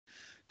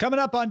Coming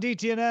up on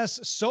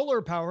DTNS,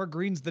 solar power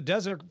greens the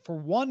desert for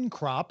one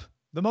crop.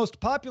 The most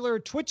popular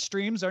Twitch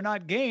streams are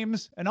not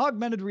games. An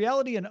augmented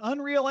reality and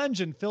Unreal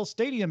Engine fill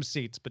stadium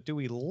seats, but do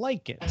we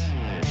like it?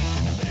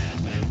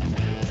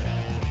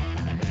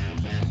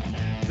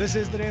 This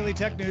is the Daily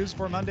Tech News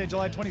for Monday,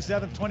 July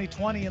 27th,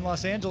 2020 in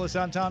Los Angeles.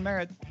 I'm Tom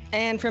Merritt.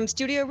 And from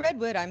Studio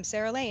Redwood, I'm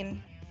Sarah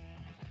Lane.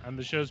 I'm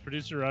the show's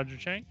producer, Roger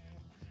Chang.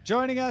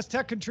 Joining us,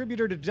 tech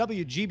contributor to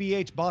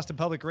WGBH Boston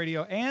Public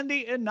Radio,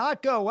 Andy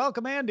Ihnatko.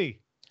 Welcome, Andy.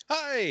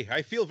 Hi,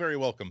 I feel very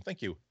welcome.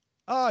 Thank you.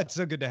 Oh, it's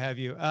so good to have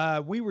you.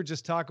 We were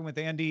just talking with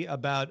Andy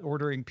about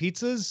ordering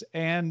pizzas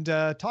and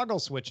toggle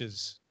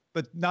switches,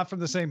 but not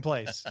from the same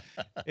place.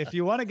 If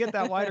you want to get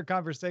that wider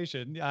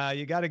conversation,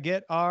 you got to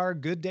get our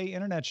Good Day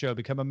Internet show.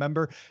 Become a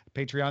member,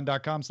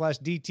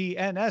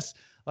 patreon.com/DTNS.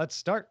 Let's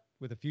start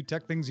with a few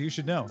tech things you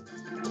should know.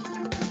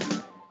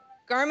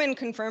 Garmin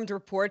confirmed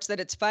reports that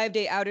its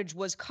 5-day outage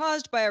was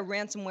caused by a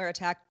ransomware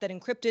attack that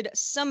encrypted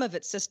some of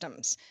its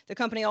systems. The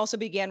company also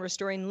began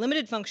restoring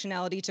limited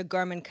functionality to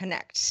Garmin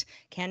Connect,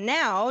 can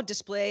now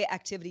display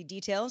activity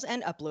details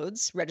and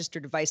uploads, register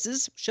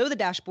devices, show the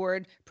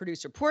dashboard,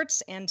 produce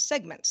reports, and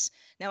segments.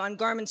 Now, on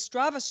Garmin's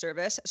Strava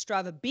service,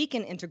 Strava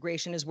Beacon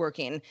integration is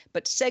working,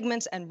 but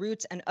segments and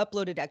routes and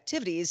uploaded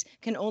activities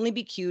can only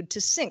be queued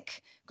to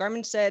sync.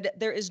 Garmin said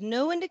there is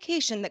no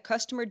indication that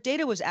customer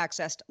data was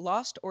accessed,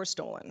 lost, or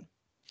stolen.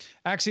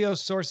 Axios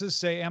sources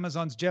say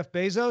Amazon's Jeff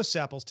Bezos,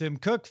 Apple's Tim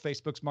Cook,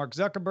 Facebook's Mark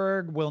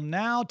Zuckerberg will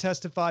now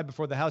testify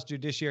before the House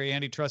Judiciary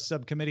Antitrust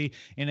Subcommittee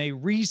in a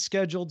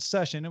rescheduled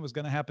session. It was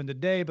going to happen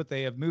today, but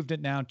they have moved it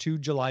now to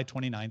July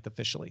 29th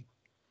officially.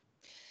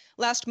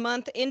 Last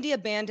month, India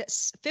banned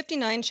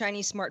 59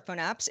 Chinese smartphone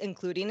apps,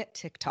 including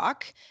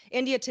TikTok.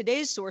 India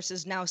Today's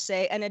sources now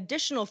say an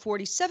additional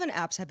 47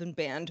 apps have been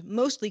banned,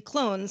 mostly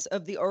clones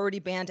of the already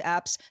banned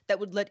apps that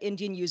would let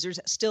Indian users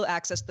still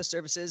access the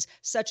services,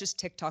 such as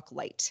TikTok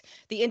Lite.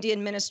 The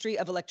Indian Ministry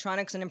of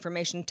Electronics and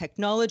Information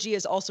Technology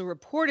is also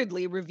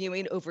reportedly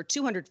reviewing over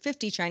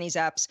 250 Chinese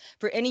apps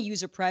for any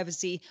user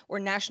privacy or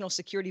national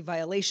security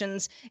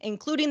violations,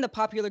 including the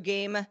popular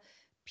game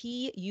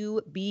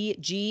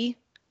PUBG.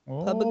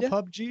 Oh,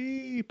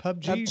 PUBG.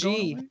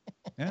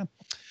 Yeah.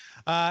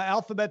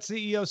 Alphabet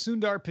CEO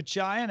Sundar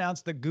Pichai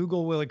announced that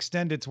Google will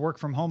extend its work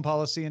from home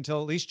policy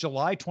until at least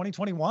July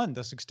 2021.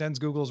 This extends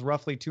Google's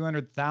roughly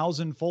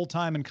 200,000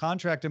 full-time and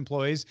contract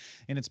employees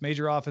in its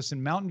major office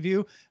in Mountain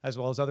View, as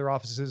well as other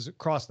offices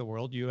across the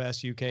world,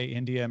 US, UK,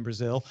 India, and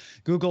Brazil.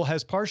 Google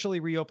has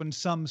partially reopened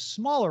some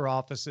smaller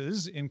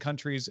offices in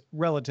countries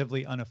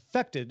relatively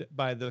unaffected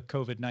by the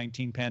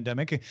COVID-19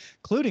 pandemic,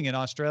 including in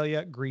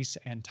Australia, Greece,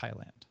 and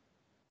Thailand.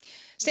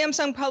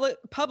 Samsung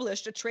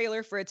published a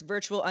trailer for its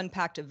virtual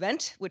Unpacked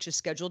event, which is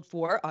scheduled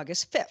for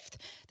August 5th.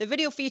 The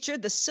video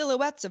featured the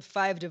silhouettes of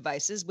 5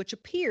 devices, which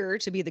appear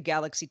to be the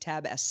Galaxy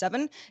Tab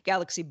S7,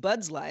 Galaxy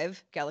Buds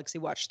Live, Galaxy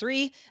Watch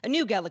 3, a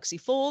new Galaxy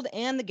Fold,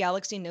 and the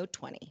Galaxy Note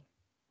 20.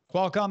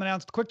 Qualcomm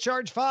announced Quick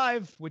Charge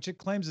 5, which it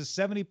claims is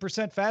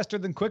 70% faster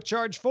than Quick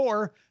Charge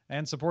 4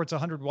 and supports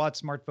 100-watt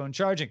smartphone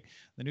charging.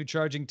 The new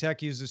charging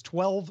tech uses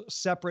 12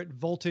 separate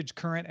voltage,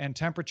 current, and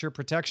temperature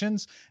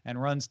protections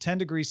and runs 10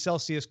 degrees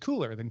Celsius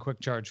cooler than Quick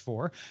Charge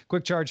 4.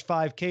 Quick Charge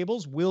 5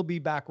 cables will be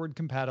backward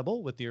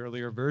compatible with the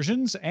earlier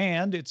versions,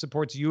 and it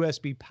supports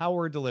USB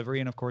power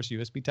delivery and, of course,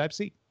 USB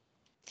Type-C.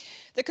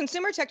 The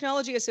Consumer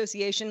Technology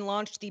Association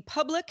launched the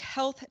Public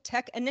Health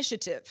Tech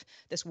Initiative.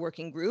 This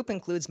working group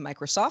includes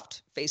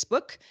Microsoft,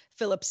 Facebook,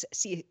 Philips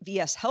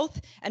CVS Health,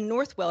 and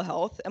Northwell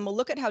Health, and will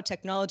look at how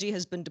technology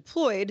has been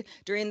deployed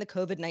during the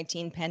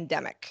COVID-19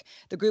 pandemic.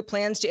 The group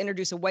plans to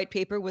introduce a white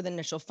paper with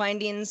initial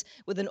findings,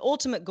 with an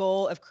ultimate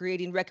goal of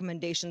creating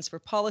recommendations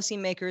for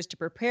policymakers to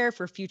prepare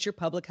for future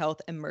public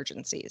health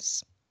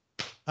emergencies.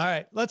 All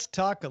right, let's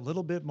talk a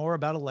little bit more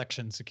about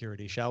election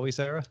security, shall we,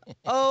 Sarah?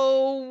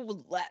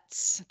 Oh,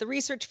 let's. The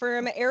research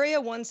firm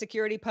Area 1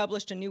 Security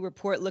published a new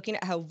report looking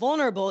at how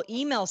vulnerable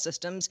email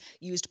systems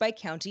used by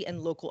county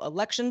and local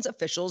elections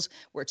officials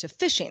were to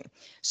phishing.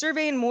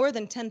 Surveying more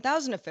than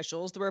 10,000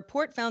 officials, the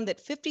report found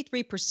that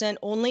 53%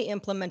 only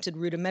implemented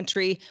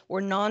rudimentary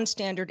or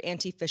non-standard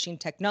anti-phishing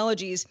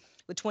technologies,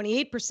 with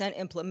 28%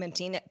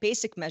 implementing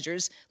basic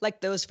measures like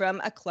those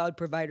from a cloud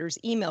provider's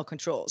email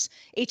controls,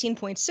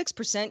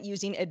 18.6%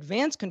 using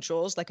advanced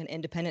controls like an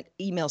independent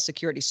email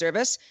security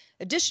service.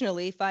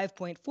 Additionally,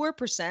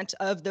 5.4%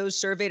 of those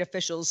surveyed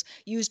officials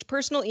used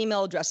personal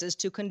email addresses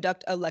to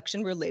conduct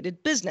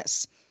election-related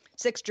business.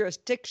 6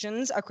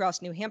 jurisdictions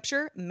across New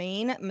Hampshire,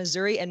 Maine,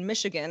 Missouri, and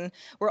Michigan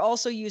were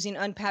also using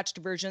unpatched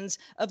versions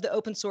of the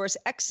open-source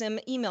XIM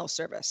email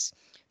service.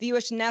 The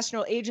U.S.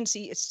 National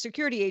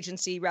Security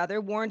Agency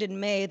warned in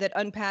May that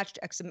unpatched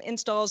XIM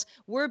installs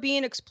were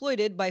being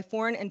exploited by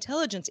foreign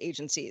intelligence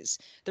agencies.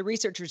 The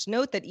researchers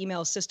note that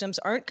email systems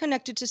aren't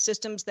connected to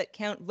systems that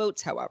count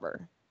votes,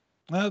 however.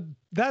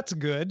 That's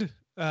good.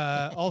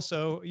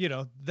 also,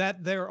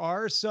 that there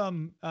are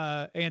some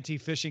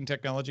anti-phishing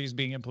technologies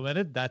being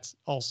implemented. That's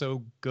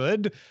also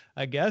good,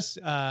 I guess.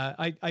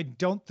 I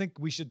don't think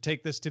we should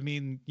take this to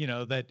mean,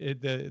 that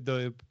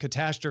the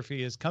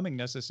catastrophe is coming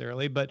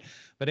necessarily. But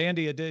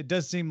Andy, it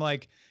does seem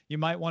like you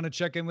might want to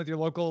check in with your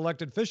local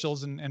elected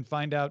officials and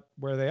find out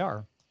where they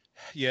are.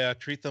 Yeah,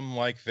 treat them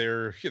like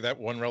they're that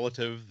one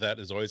relative that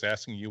is always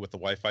asking you what the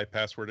Wi-Fi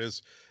password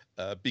is.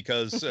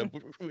 Because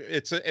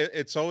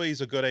it's always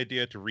a good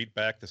idea to read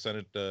back the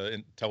Senate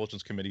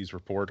Intelligence Committee's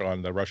report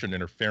on the Russian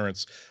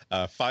interference,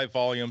 5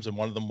 volumes, and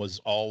one of them was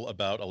all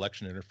about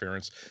election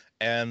interference.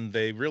 And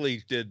they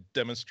really did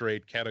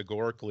demonstrate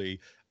categorically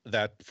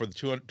that for the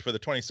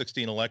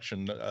 2016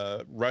 election,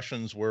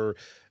 Russians were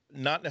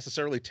not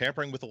necessarily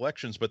tampering with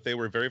elections, but they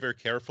were very, very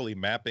carefully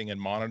mapping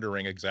and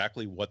monitoring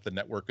exactly what the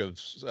network of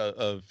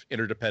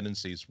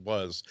interdependencies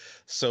was,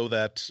 so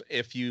that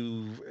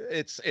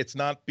it's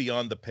not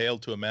beyond the pale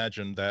to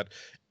imagine that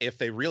if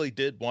they really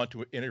did want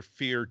to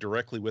interfere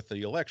directly with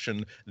the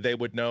election, they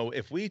would know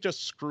if we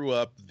just screw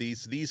up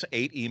these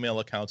 8 email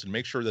accounts and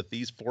make sure that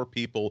these 4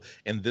 people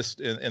in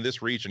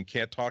this region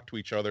can't talk to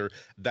each other,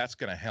 that's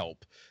going to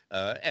help.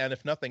 And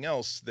if nothing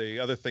else, the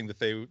other thing that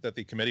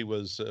the committee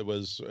was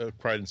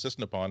quite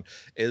insistent upon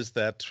is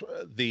that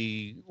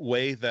the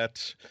way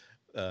that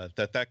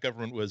that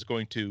government was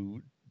going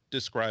to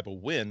describe a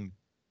win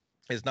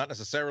is not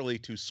necessarily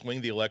to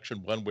swing the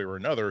election one way or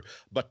another,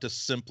 but to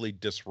simply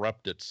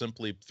disrupt it,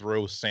 simply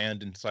throw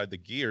sand inside the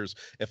gears.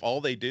 If all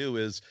they do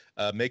is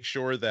make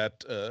sure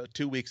that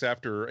 2 weeks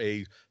after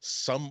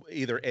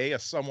either A, a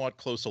somewhat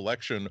close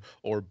election,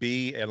 or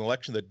B, an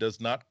election that does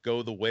not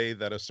go the way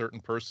that a certain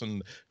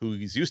person who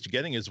is used to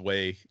getting his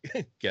way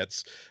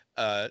gets,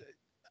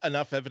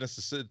 enough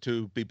evidence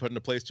to be put into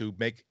place to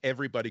make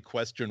everybody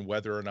question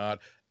whether or not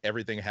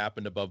everything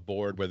happened above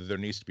board, whether there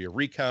needs to be a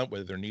recount,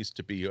 whether there needs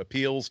to be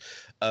appeals.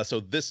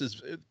 So this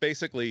is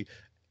basically,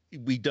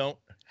 we don't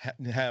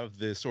have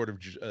the sort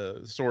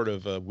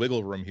of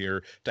wiggle room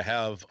here to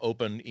have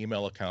open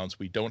email accounts.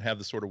 We don't have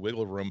the sort of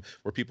wiggle room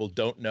where people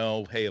don't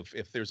know, hey,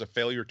 if there's a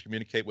failure to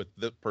communicate with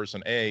the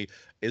person A,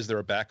 is there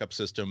a backup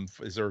system?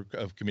 Is there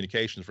of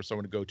communications for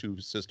someone to go to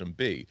system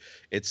B?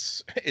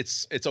 It's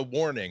a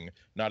warning,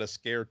 not a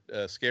scare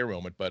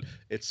moment, but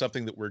it's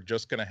something that we're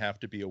just going to have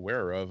to be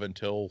aware of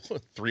until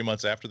 3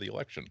 months after the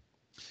election.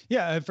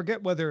 Yeah, I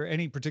forget whether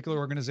any particular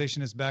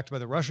organization is backed by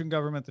the Russian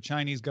government, the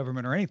Chinese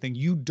government, or anything.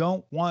 You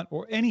don't want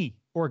any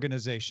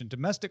organization,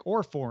 domestic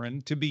or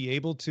foreign, to be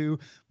able to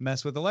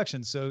mess with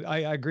elections. So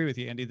I agree with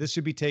you, Andy. This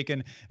should be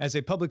taken as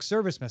a public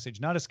service message,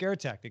 not a scare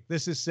tactic.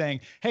 This is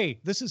saying, hey,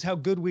 this is how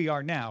good we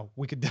are now.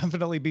 We could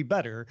definitely be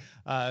better.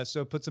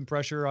 So put some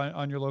pressure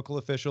on your local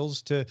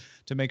officials to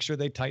make sure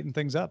they tighten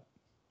things up.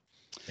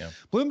 Yeah.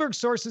 Bloomberg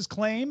sources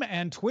claim,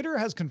 and Twitter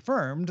has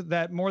confirmed,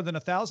 that more than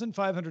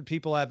 1,500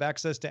 people have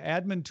access to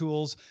admin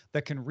tools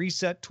that can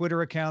reset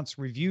Twitter accounts,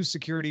 review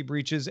security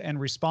breaches,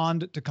 and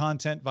respond to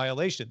content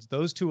violations.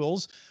 Those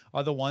tools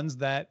are the ones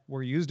that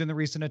were used in the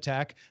recent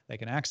attack. They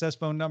can access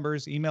phone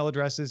numbers, email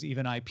addresses,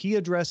 even IP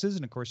addresses.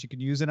 And of course, you can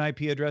use an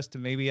IP address to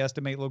maybe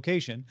estimate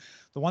location.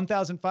 The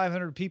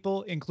 1,500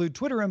 people include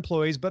Twitter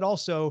employees, but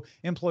also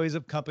employees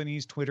of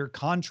companies Twitter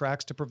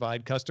contracts to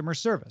provide customer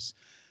service.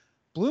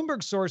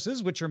 Bloomberg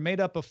sources, which are made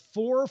up of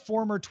 4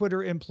 former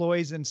Twitter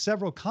employees and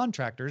several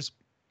contractors,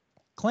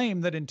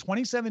 claim that in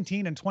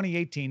 2017 and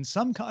 2018,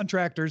 some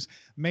contractors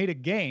made a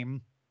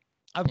game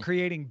of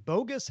creating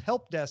bogus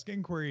help desk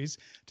inquiries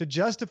to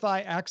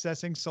justify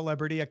accessing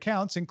celebrity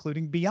accounts,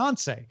 including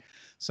Beyonce.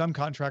 Some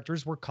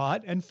contractors were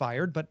caught and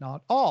fired, but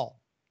not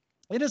all.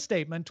 In a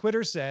statement,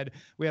 Twitter said,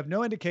 "We have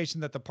no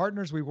indication that the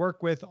partners we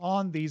work with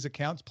on these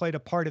accounts played a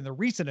part in the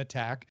recent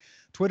attack."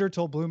 Twitter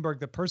told Bloomberg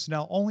that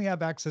personnel only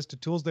have access to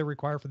tools they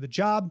require for the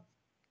job.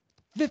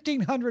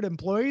 1,500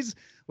 employees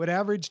would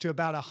average to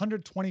about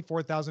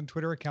 124,000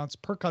 Twitter accounts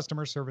per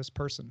customer service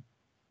person.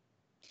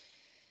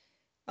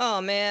 Oh,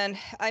 man.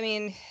 I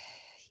mean,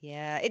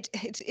 yeah,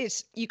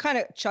 it's you kind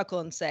of chuckle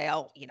and say,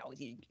 oh,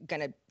 you're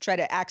going to try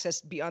to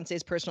access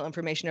Beyonce's personal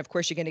information. Of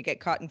course, you're going to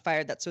get caught and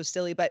fired. That's so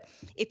silly. But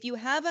if you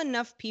have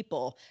enough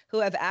people who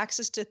have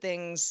access to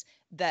things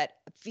that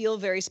feel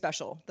very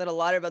special, that a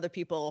lot of other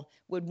people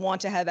would want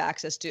to have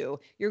access to,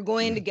 you're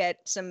going to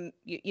get some,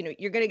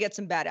 you're going to get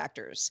some bad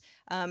actors.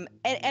 And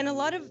a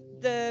lot of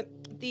the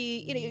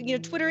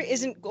Twitter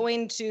isn't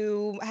going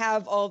to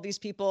have all of these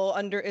people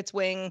under its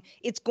wing.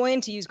 It's going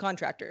to use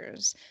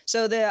contractors.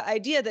 So the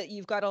idea that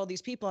you've got all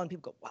these people and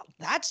people go, well,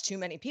 that's too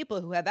many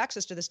people who have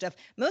access to this stuff.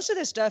 Most of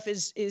this stuff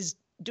is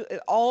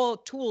all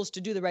tools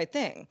to do the right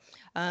thing,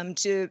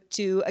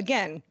 to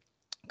again,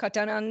 cut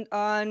down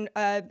on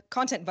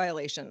content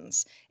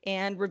violations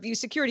and review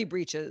security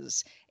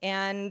breaches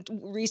and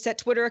reset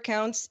Twitter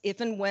accounts if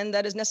and when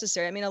that is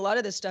necessary. I mean, a lot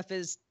of this stuff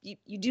is,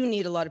 you do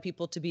need a lot of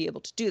people to be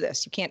able to do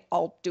this. You can't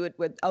all do it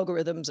with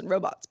algorithms and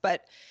robots,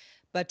 but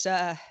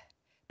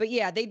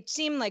yeah, they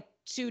seem like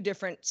 2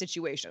 different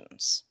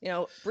situations.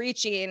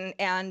 Breaching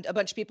and a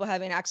bunch of people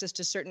having access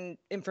to certain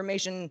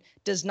information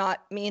does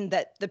not mean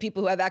that the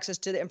people who have access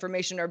to the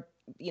information are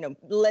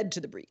led to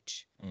the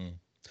breach. Mm.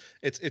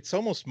 It's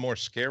almost more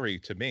scary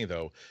to me,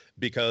 though,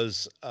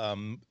 because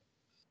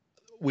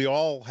we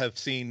all have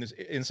seen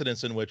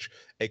incidents in which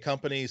a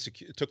company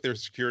took their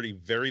security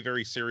very,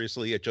 very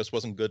seriously. It just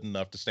wasn't good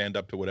enough to stand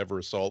up to whatever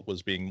assault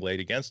was being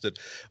laid against it.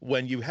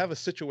 When you have a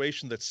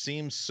situation that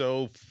seems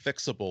so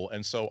fixable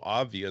and so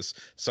obvious,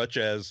 such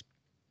as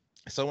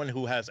someone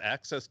who has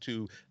access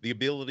to the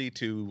ability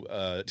to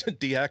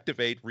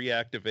deactivate,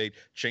 reactivate,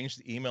 change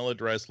the email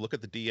address, look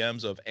at the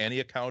DMs of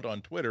any account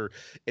on Twitter,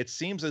 it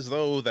seems as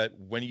though that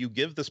when you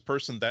give this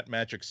person that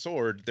magic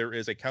sword, there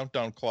is a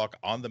countdown clock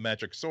on the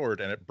magic sword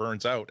and it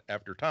burns out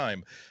after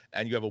time.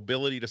 And you have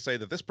ability to say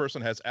that this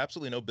person has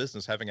absolutely no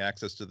business having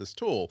access to this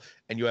tool.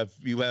 And you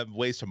have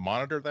ways to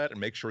monitor that and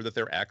make sure that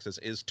their access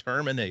is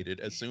terminated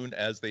as soon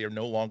as they are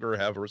no longer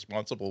have a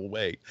responsible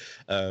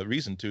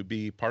reason to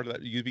be part of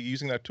that. You'd be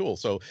using that tool.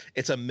 So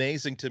it's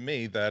amazing to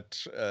me that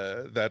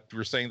that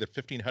we're saying that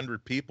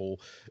 1,500 people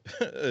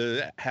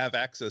have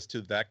access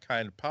to that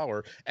kind of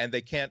power, and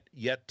they can't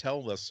yet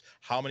tell us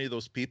how many of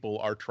those people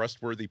are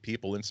trustworthy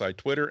people inside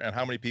Twitter, and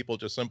how many people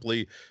just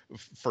simply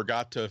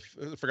forgot to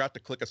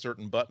click a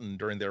certain button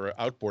during their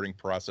outboarding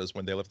process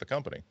when they left the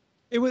company.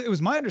 It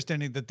was my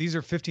understanding that these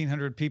are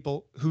 1,500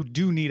 people who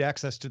do need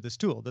access to this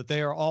tool, that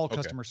they are all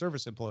customer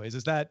service employees.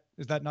 Is that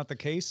not the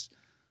case?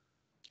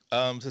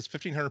 Says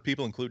 1,500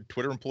 people include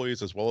Twitter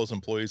employees as well as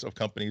employees of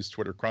companies'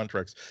 Twitter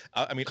contracts.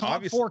 I mean,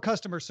 obviously for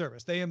customer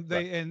service, and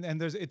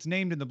it's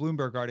named in the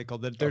Bloomberg article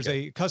that there's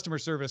a customer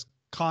service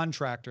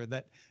contractor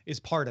that is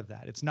part of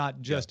that. It's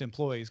not just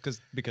employees,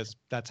 because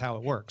that's how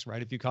it works,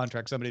 right? If you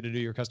contract somebody to do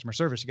your customer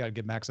service, you got to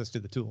give them access to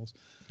the tools.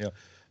 Yeah.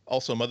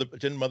 Also,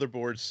 didn't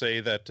Motherboard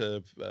say that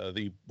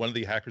one of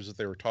the hackers that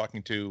they were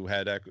talking to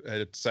had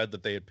said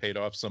that they had paid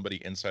off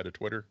somebody inside of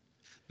Twitter?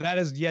 That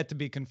is yet to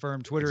be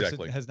confirmed. Twitter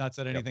has not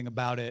said anything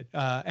about it.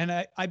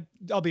 And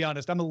I'll be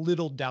honest, I'm a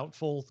little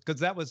doubtful, because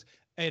that was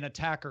an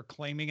attacker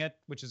claiming it,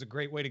 which is a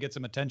great way to get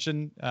some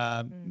attention.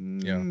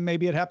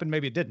 Maybe it happened,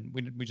 maybe it didn't.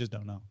 We just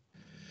don't know.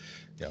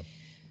 Yeah.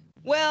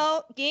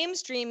 Well, game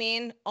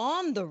streaming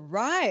on the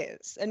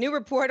rise. A new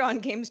report on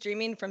game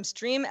streaming from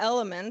Stream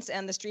Elements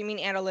and the streaming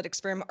analytics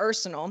firm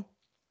Arsenal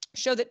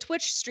show that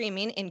Twitch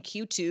streaming in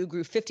Q2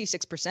 grew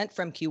 56%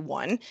 from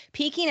Q1,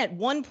 peaking at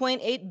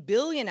 1.8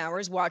 billion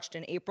hours watched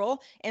in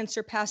April and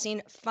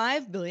surpassing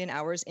 5 billion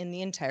hours in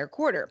the entire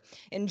quarter.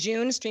 In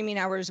June, streaming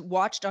hours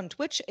watched on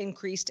Twitch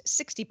increased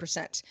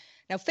 60%.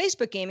 Now,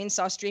 Facebook gaming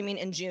saw streaming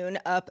in June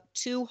up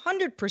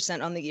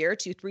 200% on the year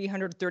to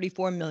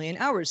 334 million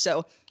hours.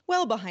 So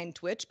well behind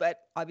Twitch,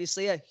 but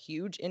obviously a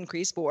huge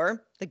increase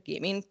for the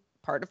gaming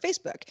part of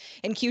Facebook.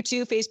 In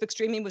Q2, Facebook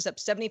streaming was up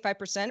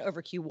 75%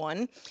 over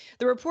Q1.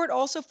 The report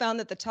also found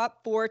that the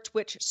top 4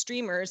 Twitch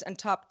streamers and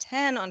top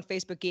 10 on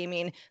Facebook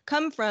gaming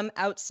come from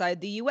outside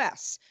the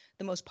US.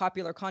 The most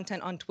popular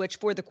content on Twitch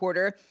for the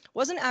quarter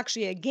wasn't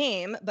actually a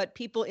game, but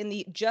people in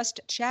the just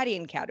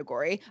chatting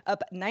category,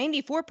 up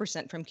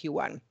 94% from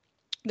Q1.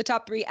 The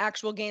top 3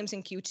 actual games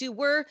in Q2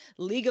 were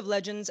League of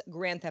Legends,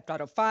 Grand Theft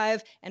Auto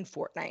 5, and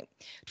Fortnite.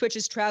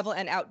 Twitch's travel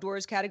and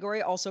outdoors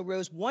category also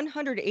rose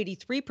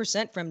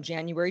 183% from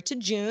January to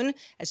June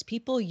as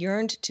people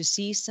yearned to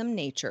see some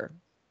nature,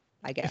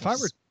 I guess. If I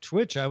were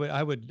Twitch,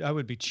 I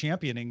would be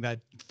championing that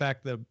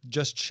fact that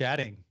just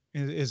chatting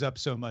is up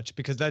so much,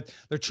 because that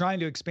they're trying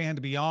to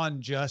expand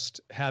beyond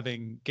just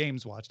having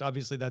games watched.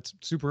 Obviously, that's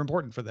super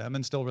important for them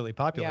and still really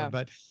popular,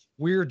 but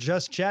we're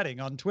just chatting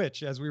on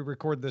Twitch as we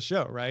record the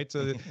show, right?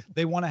 So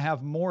they want to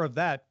have more of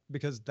that,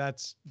 because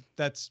that's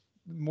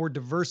more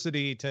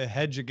diversity to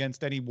hedge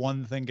against any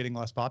one thing getting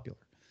less popular.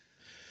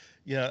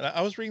 Yeah,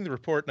 I was reading the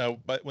report now,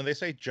 but when they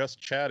say just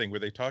chatting, were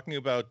they talking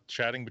about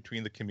chatting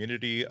between the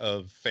community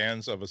of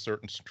fans of a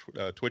certain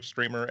Twitch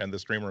streamer and the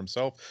streamer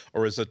himself,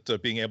 or is it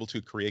being able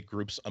to create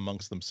groups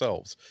amongst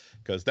themselves?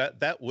 Because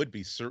that would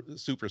be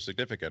super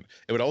significant.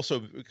 It would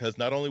also, because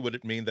not only would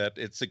it mean that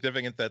it's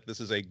significant that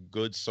this is a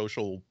good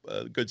social,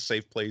 good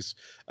safe place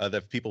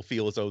that people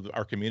feel as though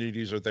our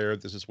communities are there.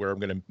 This is where I'm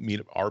going to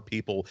meet our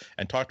people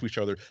and talk to each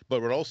other. But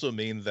it would also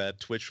mean that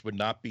Twitch would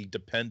not be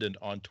dependent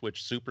on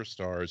Twitch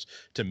superstars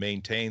to maintain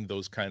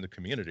those kind of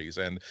communities.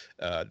 And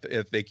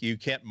you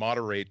can't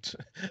moderate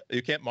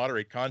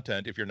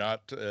content if you're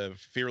not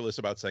fearless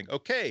about saying,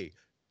 okay,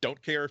 don't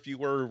care if you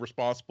were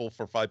responsible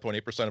for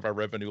 5.8% of our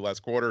revenue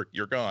last quarter,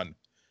 you're gone.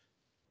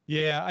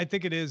 Yeah, I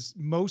think it is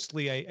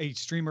mostly a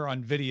streamer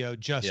on video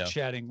just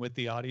chatting with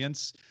the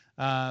audience.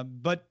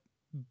 But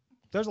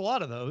there's a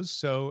lot of those.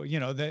 So,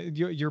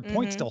 your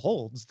point still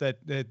holds that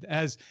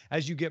as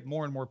you get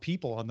more and more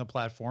people on the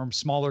platform,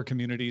 smaller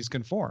communities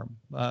can form.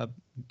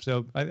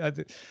 So I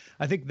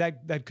think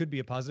that could be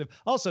a positive.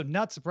 Also,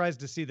 not surprised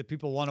to see that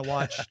people want to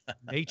watch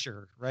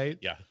nature, right?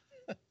 Yeah.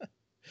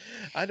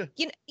 I don't.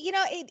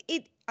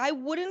 I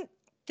wouldn't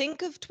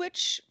think of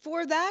Twitch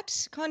for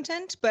that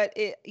content, but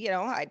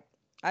I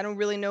don't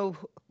really know.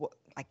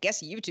 I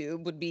guess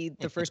YouTube would be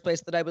the first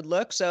place that I would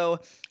look. So,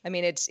 I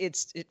mean,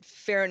 it's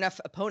fair enough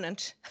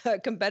opponent,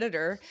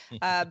 competitor.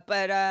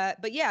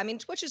 But yeah, I mean,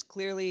 Twitch is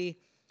clearly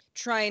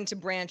trying to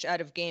branch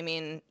out of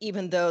gaming,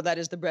 even though that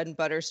is the bread and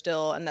butter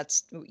still, and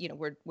that's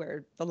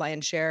where the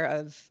lion's share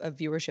of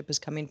viewership is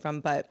coming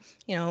from. But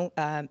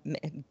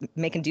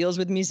making deals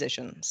with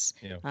musicians,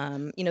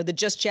 the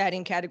just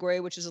chatting category,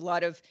 which is a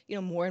lot of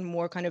more and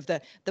more kind of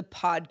the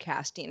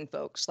podcasting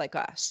folks like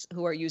us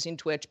who are using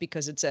Twitch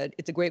because it's a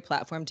great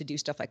platform to do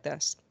stuff like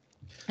this.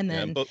 And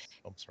then,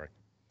 I'm sorry.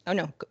 Oh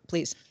no,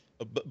 please.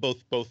 Both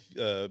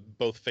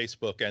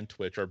Facebook and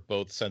Twitch are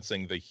both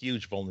sensing the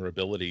huge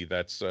vulnerability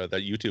that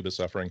YouTube is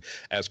suffering,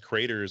 as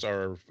creators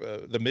are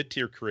the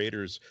mid-tier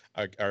creators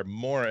are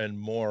more and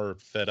more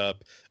fed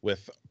up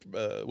with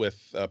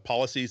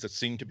policies that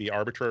seem to be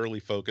arbitrarily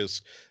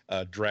focused,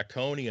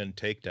 draconian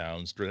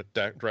takedowns,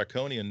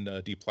 draconian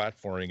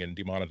deplatforming and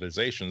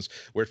demonetizations,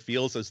 where it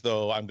feels as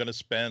though why am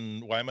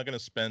I going to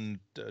spend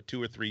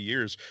 2 or 3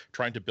 years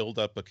trying to build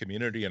up a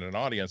community and an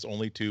audience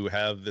only to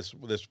have this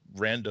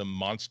random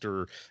monster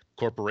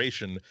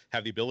corporation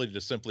have the ability to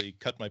simply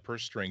cut my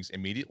purse strings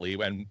immediately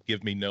and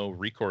give me no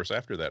recourse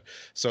after that.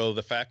 So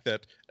the fact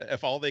that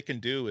if all they can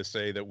do is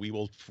say that we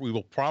will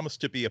promise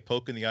to be a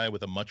poke in the eye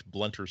with a much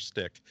blunter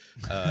stick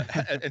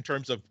in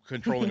terms of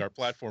controlling our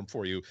platform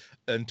for you,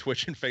 and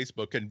Twitch and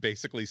Facebook can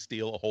basically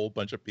steal a whole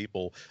bunch of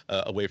people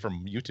away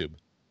from YouTube.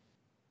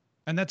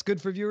 And that's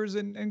good for viewers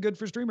and good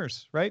for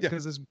streamers, right?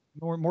 Because there's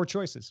more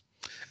choices.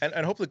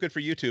 And hopefully good for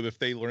YouTube if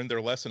they learn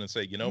their lesson and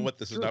say, you know what,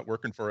 this is not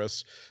working for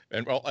us.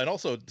 And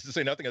also to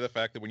say nothing of the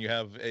fact that when you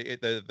have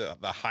the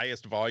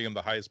highest volume,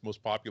 the highest,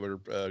 most popular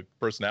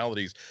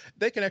personalities,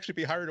 they can actually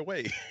be hired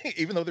away,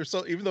 even though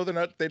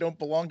they don't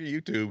belong to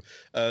YouTube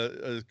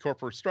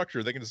corporate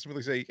structure. They can just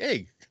simply say,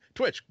 hey,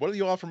 Twitch, what do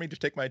you offer me to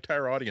take my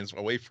entire audience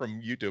away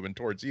from YouTube and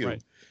towards you?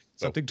 Right.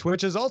 Something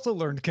Twitch has also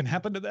learned can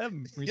happen to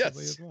them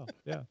recently as well.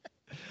 Yeah.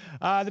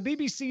 The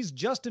BBC's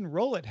Justin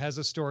Rowlett has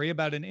a story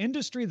about an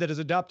industry that has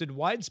adopted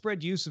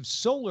widespread use of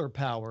solar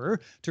power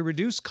to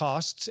reduce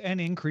costs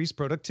and increase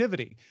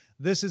productivity.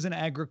 This is an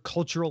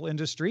agricultural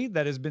industry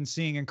that has been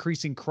seeing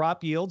increasing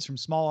crop yields from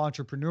small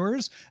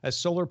entrepreneurs as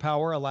solar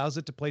power allows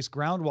it to place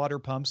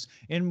groundwater pumps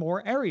in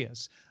more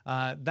areas.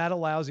 That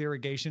allows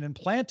irrigation and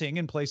planting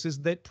in places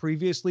that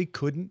previously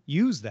couldn't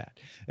use that.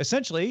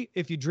 Essentially,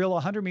 if you drill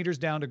 100 meters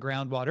down to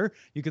groundwater,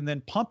 you can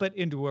then pump it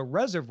into a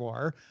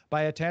reservoir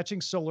by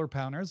attaching solar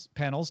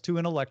panels to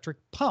an electric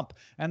pump.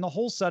 And the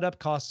whole setup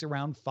costs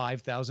around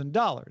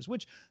 $5,000,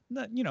 which,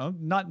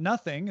 not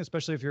nothing,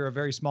 especially if you're a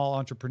very small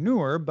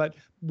entrepreneur, but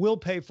will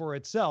pay for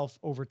itself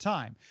over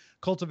time.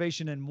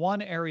 Cultivation in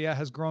one area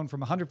has grown from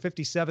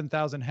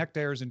 157,000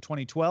 hectares in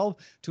 2012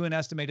 to an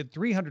estimated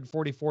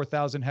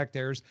 344,000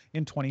 hectares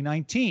in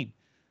 2019.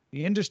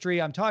 The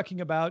industry I'm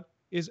talking about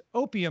is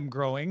opium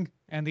growing,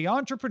 and the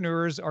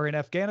entrepreneurs are in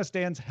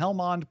Afghanistan's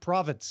Helmand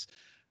province.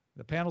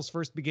 The panels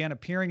first began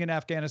appearing in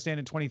Afghanistan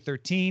in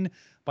 2013.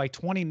 By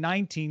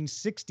 2019,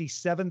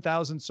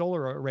 67,000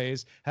 solar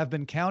arrays have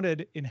been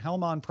counted in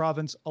Helmand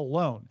province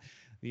alone.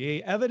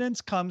 The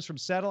evidence comes from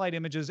satellite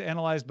images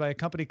analyzed by a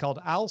company called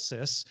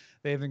Alsys.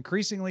 They have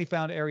increasingly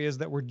found areas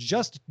that were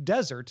just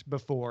desert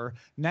before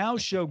now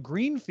show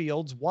green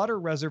fields, water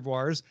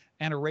reservoirs,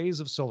 and arrays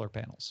of solar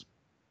panels.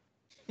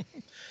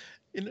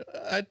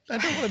 I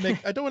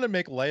don't want to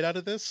make light out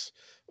of this,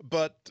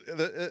 but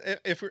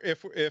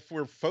if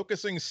we're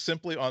focusing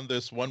simply on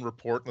this one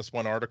report, this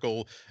one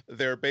article,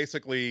 they're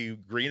basically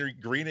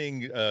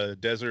greening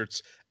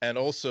deserts and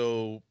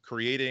also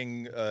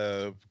creating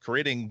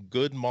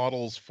good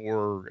models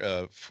for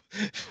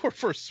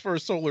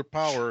solar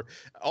power.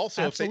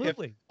 Also,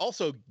 absolutely.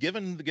 Also,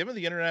 given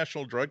the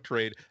international drug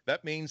trade,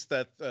 that means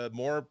that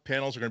more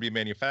panels are going to be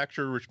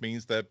manufactured, which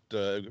means that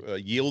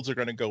yields are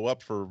going to go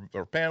up for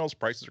panels,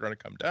 prices are going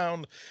to come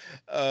down.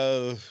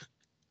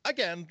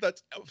 Again,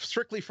 that's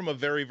strictly from a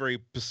very, very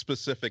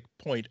specific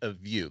point of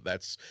view.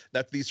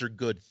 That these are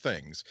good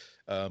things.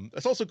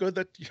 It's also good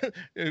that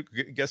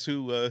guess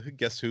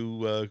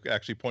who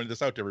actually pointed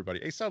this out to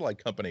everybody? A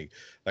satellite company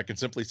that can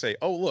simply say,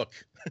 "Oh, look."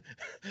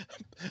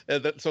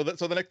 so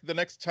the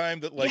next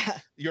time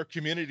that your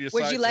community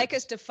decides, would you like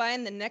us to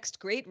find the next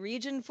great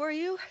region for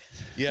you?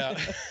 Yeah,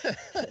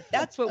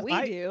 that's what we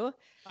do.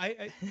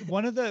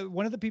 One of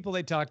the people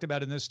they talked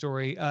about in this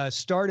story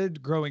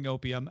started growing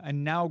opium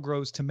and now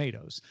grows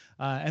tomatoes,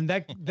 and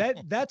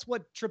that's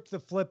what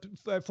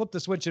flipped the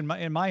switch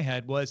in my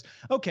head was,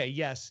 okay,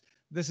 yes,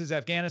 this is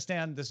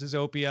Afghanistan, this is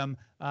opium,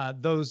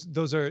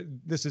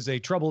 this is a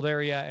troubled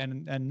area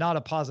and not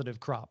a positive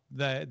crop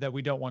that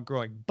we don't want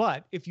growing.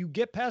 But if you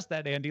get past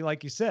that, Andy,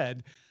 like you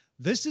said,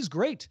 this is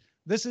great.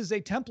 This is a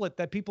template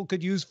that people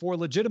could use for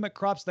legitimate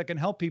crops that can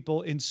help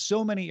people in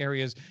so many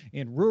areas,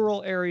 in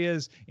rural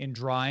areas, in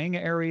drying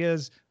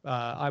areas.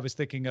 I was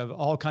thinking of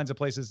all kinds of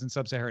places in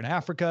sub-Saharan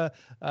Africa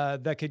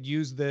that could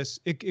use this.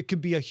 It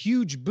could be a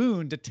huge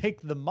boon to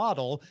take the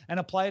model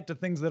and apply it to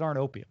things that aren't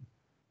opium.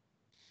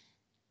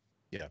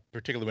 Yeah,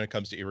 particularly when it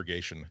comes to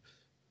irrigation.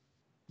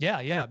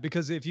 Yeah,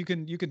 because if you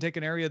can take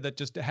an area that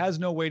just has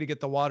no way to get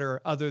the water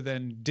other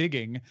than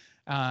digging,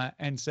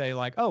 and say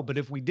like, oh, but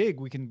if we dig,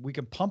 we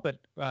can pump it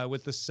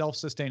with the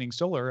self-sustaining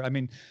solar. I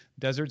mean,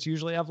 deserts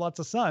usually have lots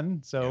of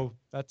sun, so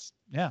that's.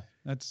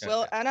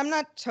 Well, and I'm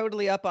not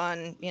totally up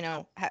on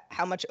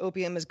how much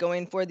opium is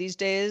going for these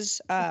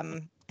days.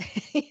 And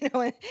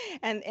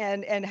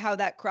how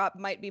that crop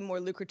might be more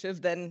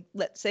lucrative than,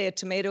 let's say, a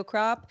tomato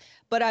crop.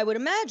 But I would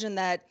imagine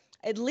that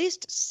at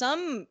least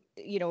some,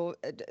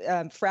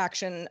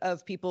 fraction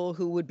of people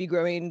who would be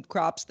growing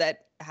crops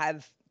that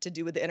have to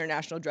do with the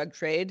international drug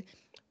trade,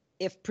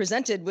 if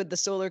presented with the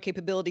solar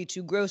capability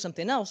to grow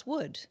something else,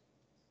 would.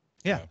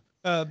 Yeah.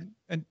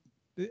 And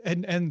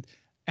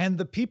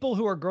the people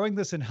who are growing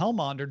this in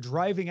Helmond are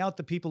driving out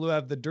the people who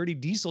have the dirty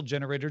diesel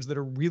generators that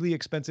are really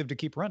expensive to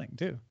keep running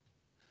too.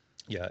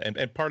 Yeah,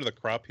 and part of the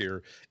crop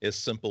here is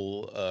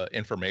simple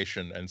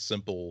information and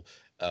simple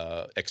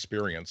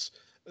experience,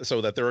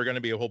 so that there are going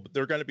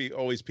to be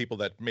always people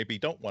that maybe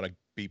don't want to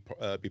be part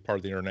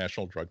of the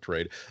international drug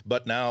trade,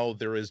 but now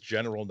there is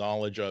general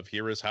knowledge of,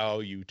 here is how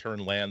you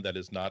turn land that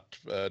is not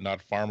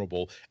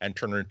farmable and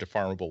turn it into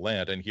farmable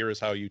land, and here is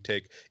how you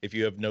take, if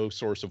you have no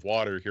source of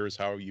water, here's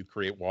how you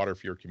create water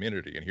for your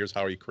community, and here's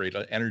how you create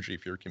energy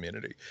for your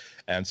community.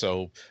 And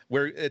so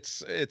where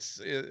it's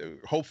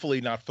hopefully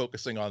not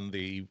focusing on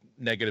the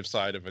negative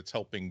side of it's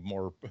helping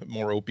more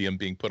opium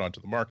being put onto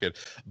the market,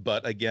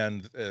 but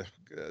again,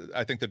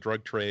 I think the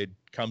drug trade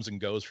comes and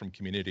goes from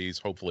communities,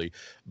 hopefully,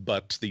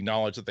 but the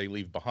knowledge that they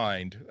leave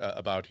behind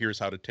about here's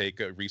how to take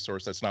a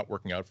resource that's not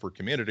working out for a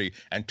community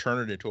and turn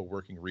it into a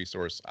working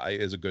resource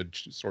is a good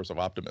source of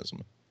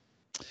optimism.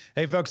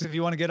 Hey, folks, if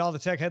you want to get all the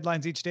tech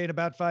headlines each day in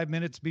about 5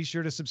 minutes, be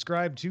sure to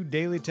subscribe to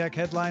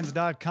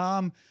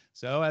dailytechheadlines.com.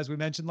 So, as we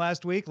mentioned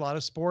last week, a lot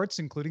of sports,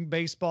 including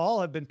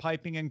baseball, have been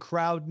piping in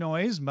crowd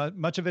noise,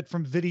 much of it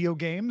from video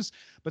games.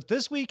 But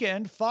this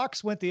weekend,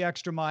 Fox went the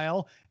extra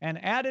mile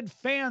and added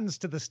fans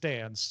to the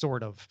stands,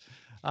 sort of.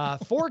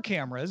 4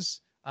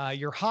 cameras,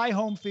 your high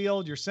home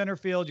field, your center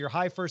field, your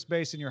high first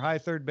base, and your high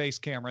third base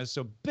cameras.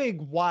 So big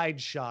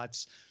wide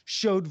shots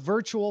showed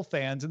virtual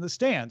fans in the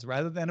stands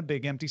rather than a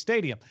big empty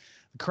stadium.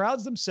 The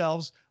crowds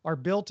themselves are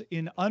built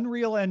in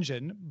Unreal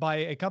Engine by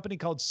a company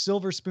called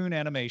Silver Spoon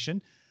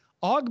Animation.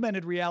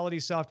 Augmented reality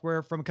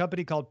software from a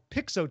company called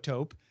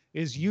Pixotope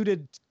is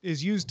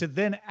used to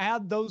then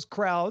add those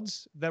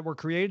crowds that were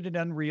created in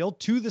Unreal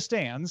to the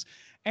stands.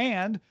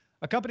 And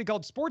a company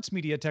called Sports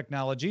Media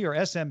Technology, or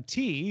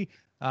SMT,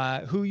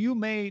 who you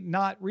may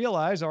not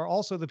realize are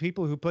also the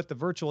people who put the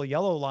virtual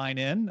yellow line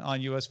in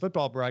on U.S.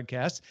 football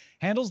broadcasts,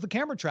 handles the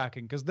camera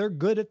tracking because they're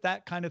good at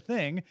that kind of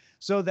thing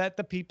so that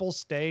the people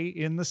stay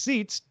in the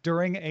seats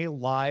during a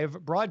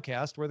live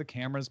broadcast where the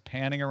camera's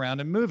panning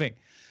around and moving.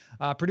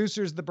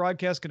 Producers of the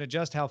broadcast can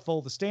adjust how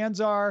full the stands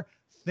are,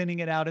 thinning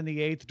it out in the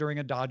 8th during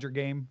a Dodger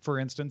game, for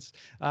instance.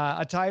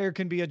 Attire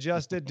can be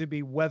adjusted to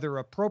be weather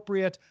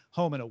appropriate.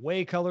 Home and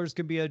away colors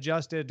can be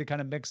adjusted to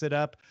kind of mix it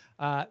up.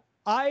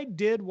 I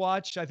did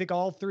watch, I think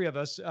all 3 of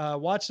us,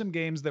 watch some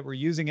games that were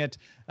using it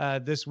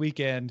this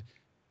weekend.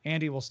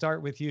 Andy, we'll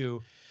start with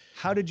you.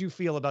 How did you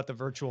feel about the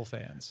virtual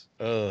fans?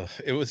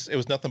 It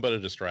was nothing but a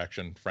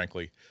distraction,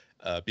 frankly.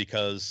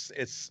 Because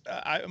it's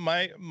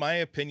my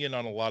opinion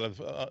on a lot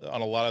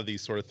of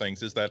these sort of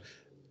things is that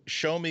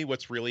show me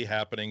what's really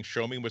happening,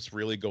 show me what's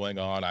really going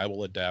on. I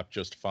will adapt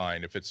just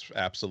fine if it's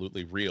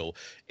absolutely real.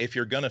 If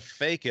you're going to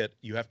fake it,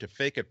 you have to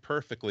fake it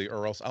perfectly,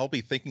 or else I'll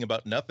be thinking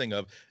about nothing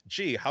of,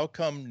 gee, how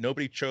come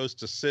nobody chose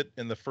to sit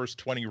in the first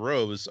 20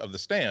 rows of the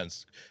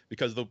stands?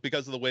 Because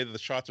of the way that the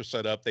shots are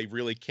set up, they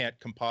really can't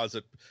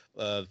composite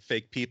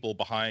fake people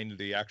behind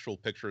the actual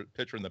picture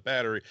in the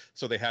battery,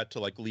 so they had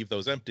to leave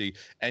those empty.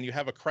 And you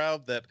have a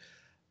crowd that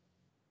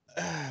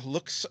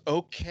looks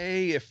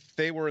okay if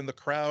they were in the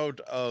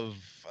crowd of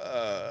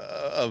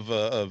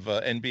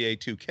NBA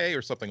 2K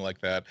or something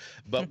like that,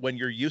 but when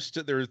you're used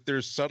to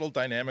there's subtle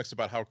dynamics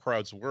about how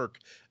crowds work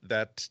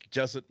that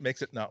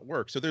makes it not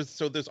work. So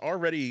there's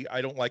already, I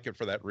don't like it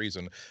for that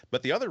reason.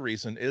 But the other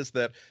reason is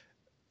that,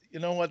 you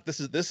know what, this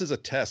is a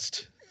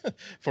test.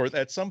 For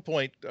at some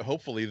point,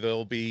 hopefully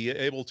they'll be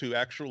able to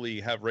actually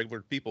have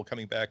regular people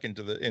coming back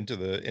into the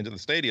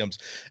stadiums.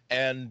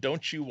 And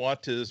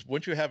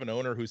wouldn't you have an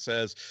owner who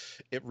says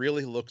it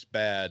really looks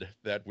bad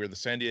that we're the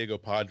San Diego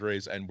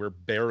Padres and we're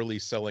barely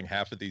selling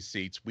half of these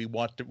seats? We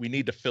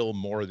need to fill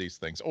more of these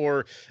things.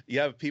 Or you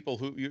have people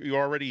who you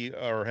already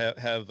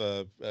have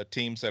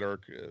teams that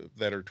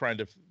are trying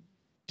to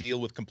deal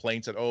with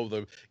complaints that, oh,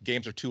 the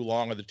games are too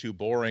long or they're too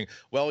boring.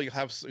 Well, you'll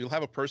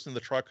have a person in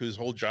the truck whose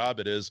whole job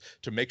it is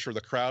to make sure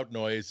the crowd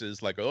noise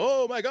is like,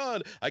 oh my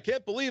God, I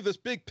can't believe this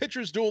big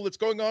pitcher's duel that's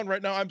going on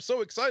right now. I'm so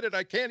excited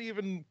I can't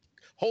even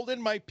hold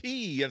in my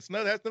pee. It has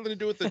nothing to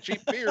do with the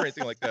cheap beer or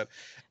anything like that.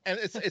 And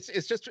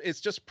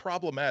it's just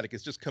problematic.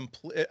 It's just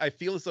I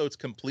feel as though it's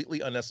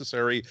completely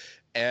unnecessary.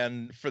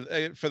 And for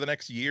the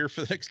next year,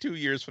 for the next 2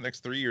 years, for the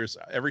next 3 years,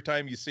 every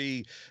time you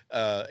see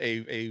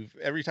a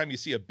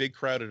big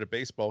crowd at a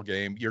baseball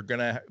game, you're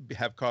gonna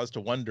have cause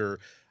to wonder,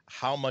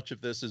 how much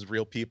of this is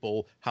real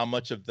people, how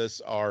much of this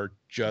are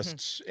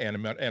just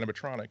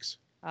animatronics.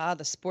 Ah,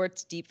 the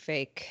sports deep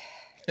fake.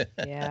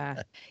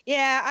 Yeah.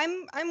 Yeah,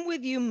 I'm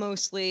with you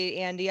mostly,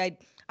 Andy. I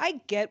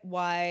get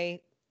why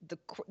the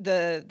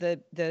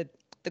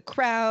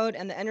crowd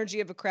and the energy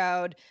of a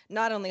crowd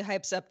not only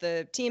hypes up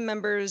the team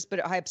members, but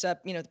it hypes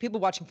up, the people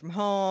watching from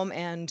home.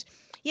 And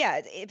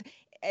yeah,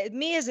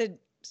 me as a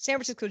San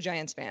Francisco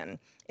Giants fan,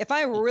 if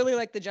I really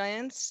like the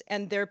Giants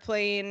and they're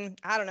playing,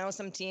 I don't know,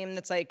 some team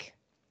that's like,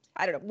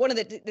 I don't know,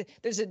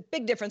 there's a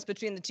big difference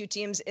between the two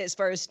teams as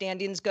far as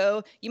standings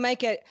go. You might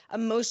get a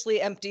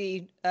mostly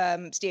empty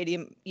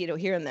stadium,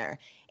 here and there.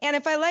 And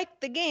if I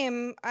like the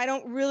game, I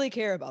don't really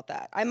care about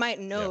that. I might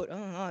note,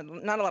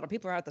 not a lot of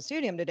people are at the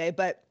stadium today,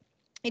 but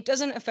it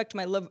doesn't affect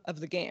my love of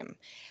the game.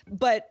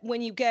 But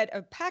when you get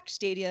a packed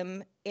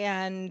stadium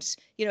and,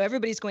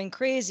 everybody's going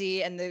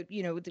crazy and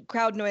the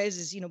crowd noise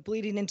is,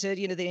 bleeding into,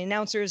 the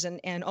announcers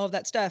and all of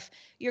that stuff,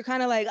 you're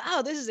kind of like,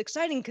 oh, this is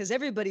exciting because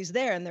everybody's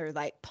there and they're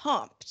like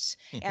pumped.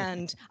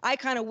 And I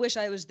kind of wish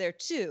I was there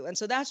too. And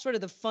so that's sort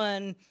of the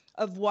fun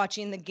of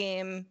watching the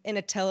game in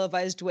a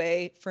televised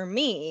way for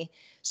me.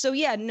 So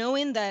yeah,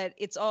 knowing that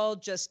it's all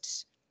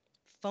just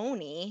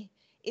phony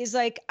is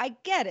like, I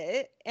get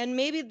it. And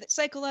maybe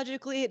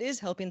psychologically it is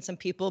helping some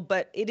people,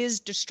 but it is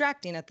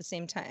distracting at the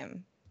same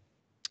time.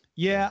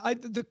 Yeah,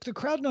 the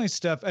crowd noise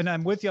stuff, and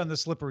I'm with you on the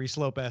slippery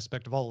slope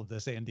aspect of all of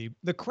this, Andy.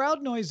 The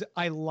crowd noise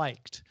I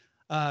liked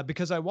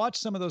because I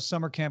watched some of those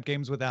summer camp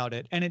games without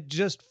it, and it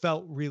just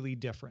felt really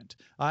different.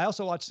 I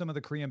also watched some of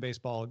the Korean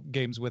baseball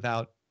games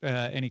without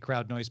any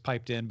crowd noise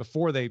piped in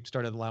before they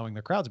started allowing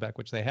the crowds back,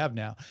 which they have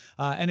now.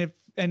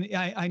 And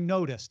I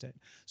noticed it.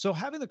 So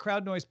having the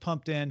crowd noise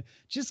pumped in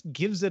just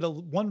gives it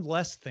one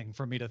less thing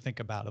for me to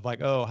think about of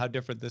like, oh, how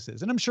different this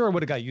is. And I'm sure I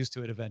would have got used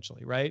to it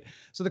eventually, right?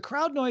 So the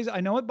crowd noise,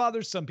 I know it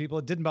bothers some people.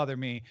 It didn't bother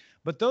me.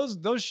 But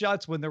those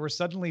shots when there were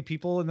suddenly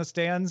people in the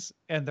stands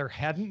and there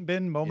hadn't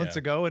been moments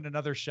ago in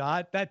another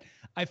shot, that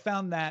I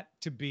found that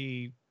to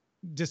be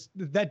just,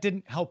 that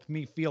didn't help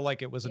me feel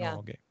like it was a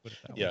normal game.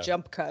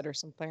 Jump cut or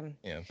something.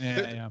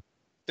 Yeah.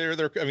 There are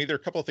a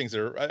couple of things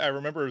there. I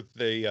remember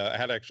I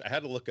had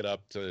to look it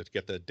up to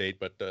get the date,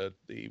 but a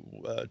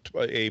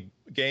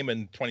game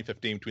in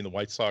 2015 between the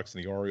White Sox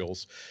and the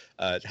Orioles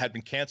had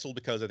been canceled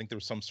because I think there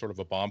was some sort of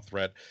a bomb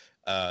threat.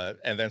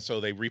 And then so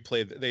they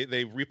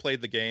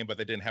replayed the game, but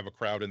they didn't have a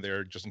crowd in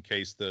there just in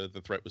case the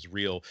threat was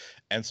real.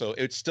 And so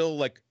it's still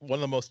like one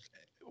of the most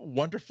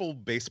wonderful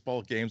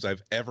baseball games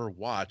I've ever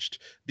watched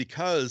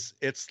because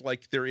it's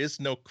like there is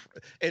no.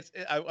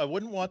 I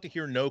wouldn't want to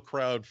hear no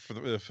crowd for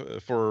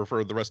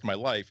the rest of my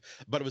life,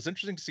 but it was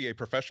interesting to see a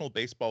professional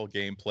baseball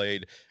game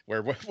played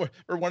where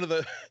one of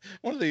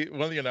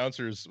the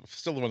announcers,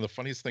 still one of the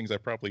funniest things I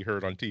probably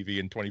heard on TV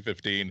in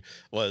 2015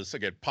 was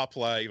again pop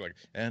fly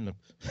and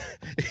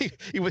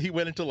he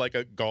went into like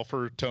a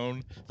golfer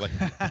tone like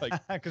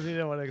because he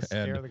didn't want to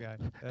scare the guy.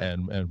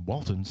 And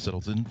Walton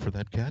settles in for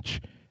that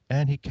catch.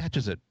 And he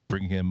catches it,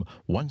 bring him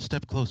one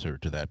step closer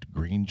to that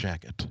green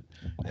jacket.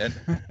 But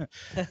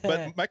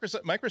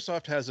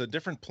Microsoft has a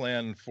different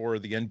plan for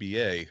the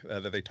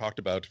NBA that they talked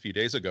about a few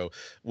days ago,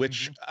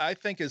 which I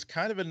think is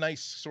kind of a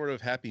nice sort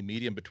of happy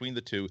medium between the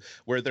two,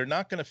 where they're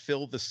not going to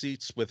fill the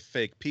seats with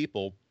fake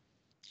people.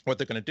 What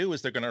they're going to do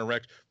is they're going to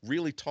erect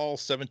really tall,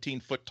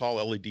 17-foot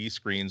tall LED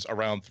screens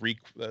around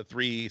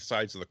three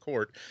sides of the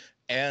court,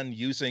 and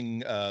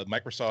using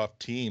Microsoft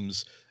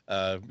Teams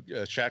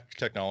chat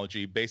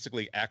technology,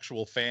 basically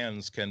actual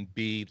fans can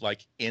be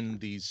like in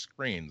these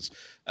screens.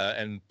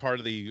 And part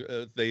of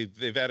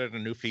they've added a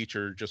new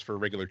feature just for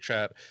regular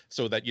chat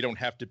so that you don't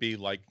have to be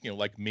like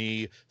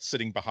me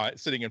sitting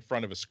in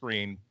front of a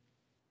screen.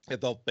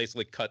 They'll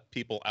basically cut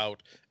people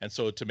out, and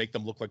so to make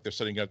them look like they're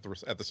sitting at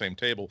the same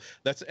table.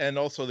 And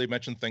also they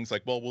mentioned things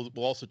like, well, we'll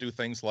also do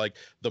things like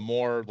the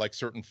more like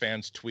certain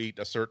fans tweet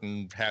a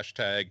certain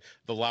hashtag,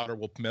 the louder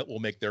we'll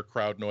make their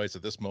crowd noise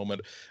at this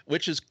moment,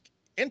 which is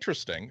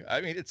interesting. I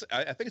mean,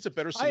 I think it's a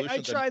better solution. I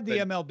tried the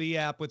MLB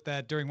app with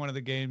that during one of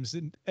the games,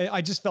 and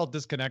I just felt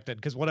disconnected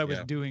because what I was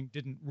doing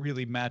didn't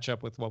really match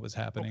up with what was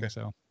happening. Okay.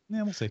 So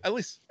yeah, we'll see. At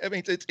least, I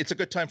mean, it's a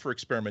good time for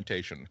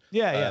experimentation.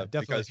 Yeah,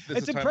 definitely.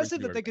 It's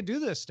impressive that they could do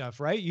this stuff,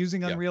 right?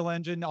 Using Unreal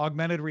Engine,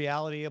 augmented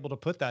reality, able to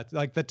put that,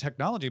 like the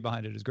technology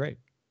behind it is great.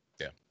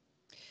 Yeah.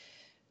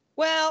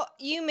 Well,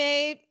 you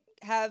may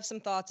have some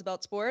thoughts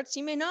about sports.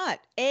 You may not.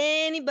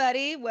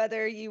 Anybody,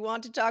 whether you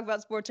want to talk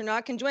about sports or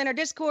not, can join our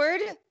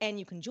Discord, and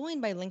you can join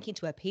by linking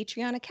to a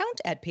Patreon account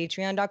at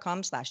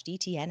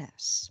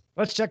patreon.com/DTNS.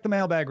 Let's check the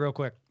mailbag real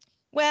quick.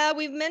 Well,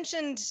 we've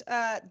mentioned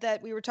that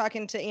we were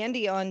talking to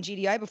Andy on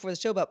GDI before the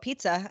show about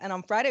pizza, and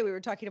on Friday we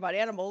were talking about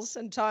animals.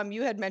 And Tom,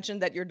 you had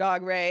mentioned that your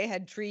dog Ray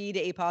had treed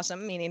a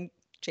possum, meaning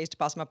chased a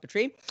possum up a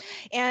tree.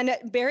 And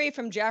Barry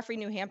from Jaffrey,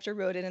 New Hampshire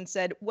wrote in and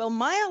said, well,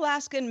 my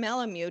Alaskan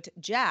Malamute,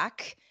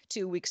 Jack,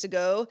 2 weeks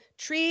ago,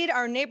 treed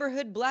our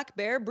neighborhood black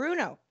bear,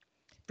 Bruno.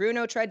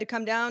 Bruno tried to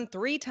come down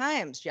 3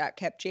 times. Jack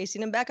kept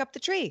chasing him back up the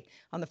tree.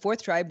 On the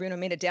 4th try, Bruno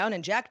made it down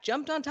and Jack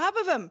jumped on top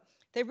of him.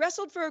 They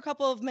wrestled for a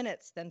couple of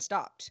minutes, then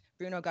stopped.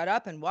 Bruno got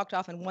up and walked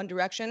off in one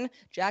direction.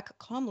 Jack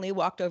calmly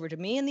walked over to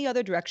me in the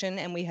other direction,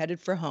 and we headed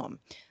for home.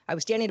 I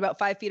was standing about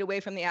 5 feet away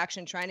from the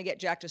action, trying to get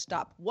Jack to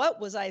stop. What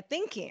was I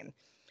thinking?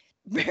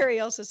 Barry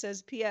also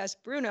says, P.S.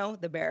 Bruno,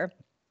 the bear,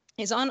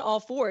 is on all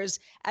fours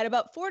at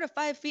about 4 to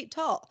 5 feet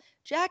tall.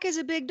 Jack is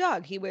a big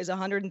dog. He weighs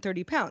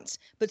 130 pounds,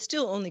 but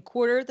still only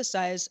quarter the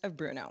size of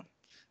Bruno.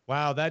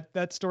 Wow,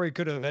 that story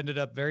could have ended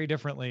up very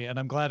differently, and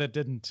I'm glad it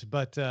didn't.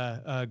 But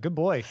good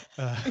boy.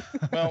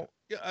 Well,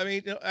 yeah, I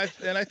mean, I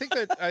think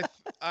that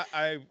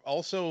I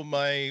also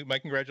my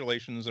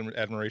congratulations and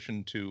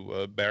admiration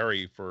to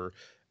Barry for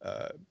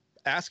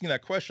asking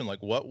that question, like,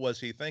 what was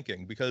he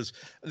thinking? Because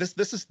this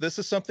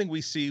is something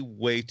we see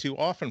way too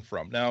often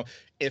from. Now,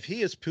 if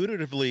he is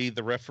putatively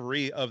the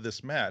referee of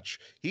this match,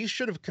 he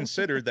should have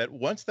considered that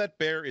once that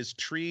bear is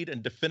treed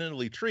and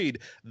definitively treed,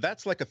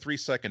 that's like a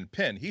 3-second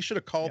pin. He should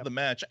have called the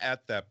match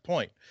at that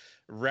point,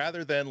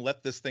 rather than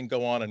let this thing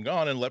go on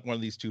and let one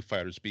of these two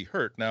fighters be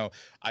hurt. Now,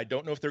 I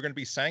don't know if there are going to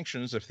be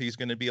sanctions, if he's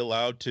going to be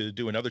allowed to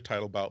do another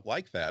title bout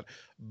like that,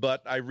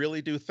 but I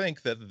really do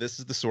think that this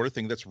is the sort of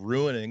thing that's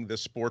ruining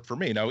this sport for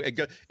me. Now,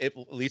 it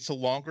leads to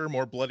longer,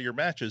 more bloodier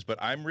matches, but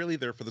I'm really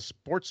there for the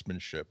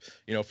sportsmanship,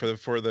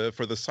 for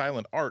the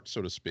silent art,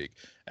 so to speak.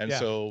 And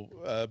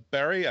so,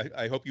 Barry,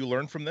 I hope you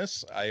learn from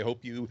this. I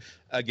hope you,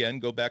 again,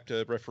 go back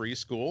to referee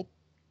school.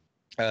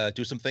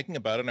 Do some thinking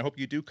about it, and I hope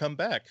you do come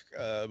back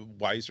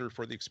wiser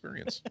for the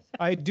experience.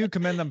 I do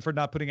commend them for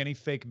not putting any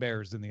fake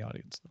bears in the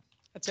audience.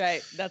 That's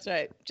right. That's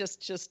right.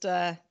 Just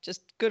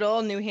good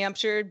old New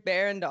Hampshire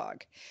bear and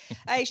dog.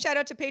 A shout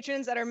out to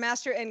patrons at our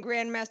master and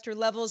grandmaster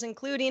levels,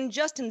 including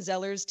Justin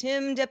Zellers,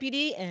 Tim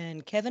Deputy,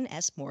 and Kevin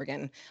S.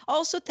 Morgan.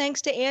 Also,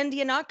 thanks to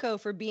Andy Ihnatko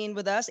for being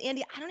with us.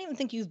 Andy, I don't even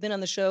think you've been on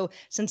the show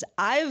since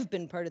I've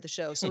been part of the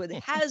show, so it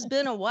has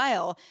been a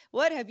while.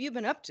 What have you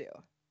been up to?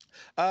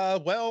 I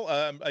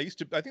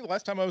think the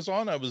last time I was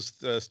on, I was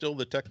still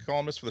the tech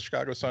columnist for the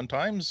Chicago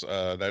Sun-Times.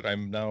 That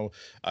I'm now,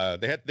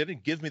 they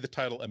didn't give me the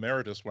title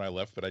emeritus when I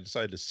left, but I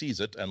decided to seize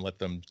it and let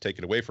them take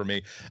it away from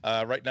me.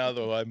 Right now,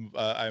 though,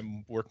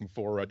 I'm working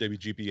for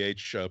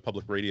WGBH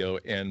Public Radio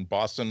in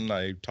Boston.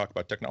 I talk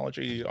about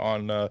technology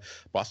on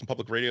Boston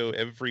Public Radio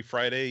every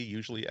Friday,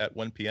 usually at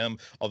 1 p.m.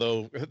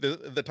 Although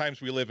the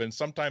times we live in,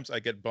 sometimes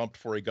I get bumped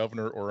for a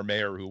governor or a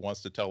mayor who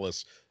wants to tell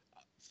us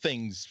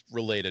things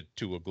related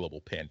to a global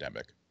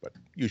pandemic, but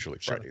usually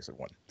Fridays at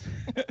 1.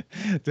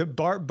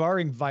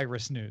 Barring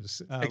virus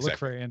news, Exactly. Look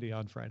for Andy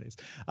on Fridays.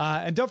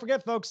 And don't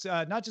forget, folks,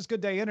 not just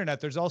Good Day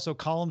Internet, there's also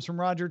columns from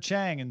Roger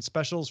Chang and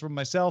specials from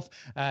myself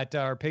at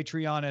our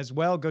Patreon as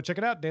well. Go check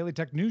it out,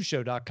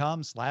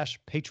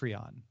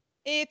 dailytechnewsshow.com/Patreon.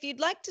 If you'd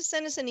like to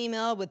send us an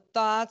email with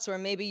thoughts or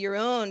maybe your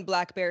own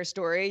Black Bear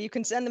story, you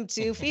can send them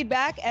to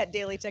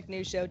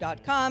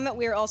feedback@dailytechnewsshow.com.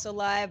 We are also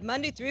live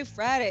Monday through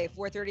Friday,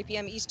 4:30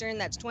 p.m. Eastern.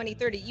 That's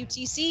 2030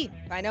 UTC.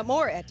 Find out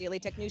more at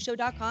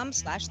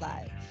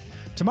dailytechnewsshow.com/live.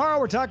 Tomorrow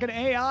we're talking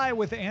AI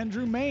with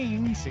Andrew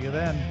Mayne. See you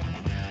then.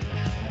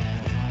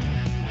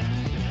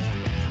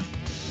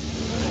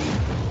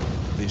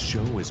 This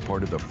show is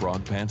part of the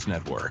Frog Pants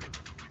Network.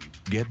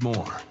 Get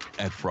more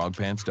at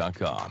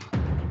frogpants.com.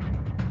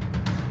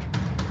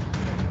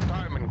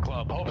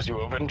 Club hopes you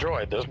have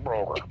enjoyed this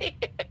program.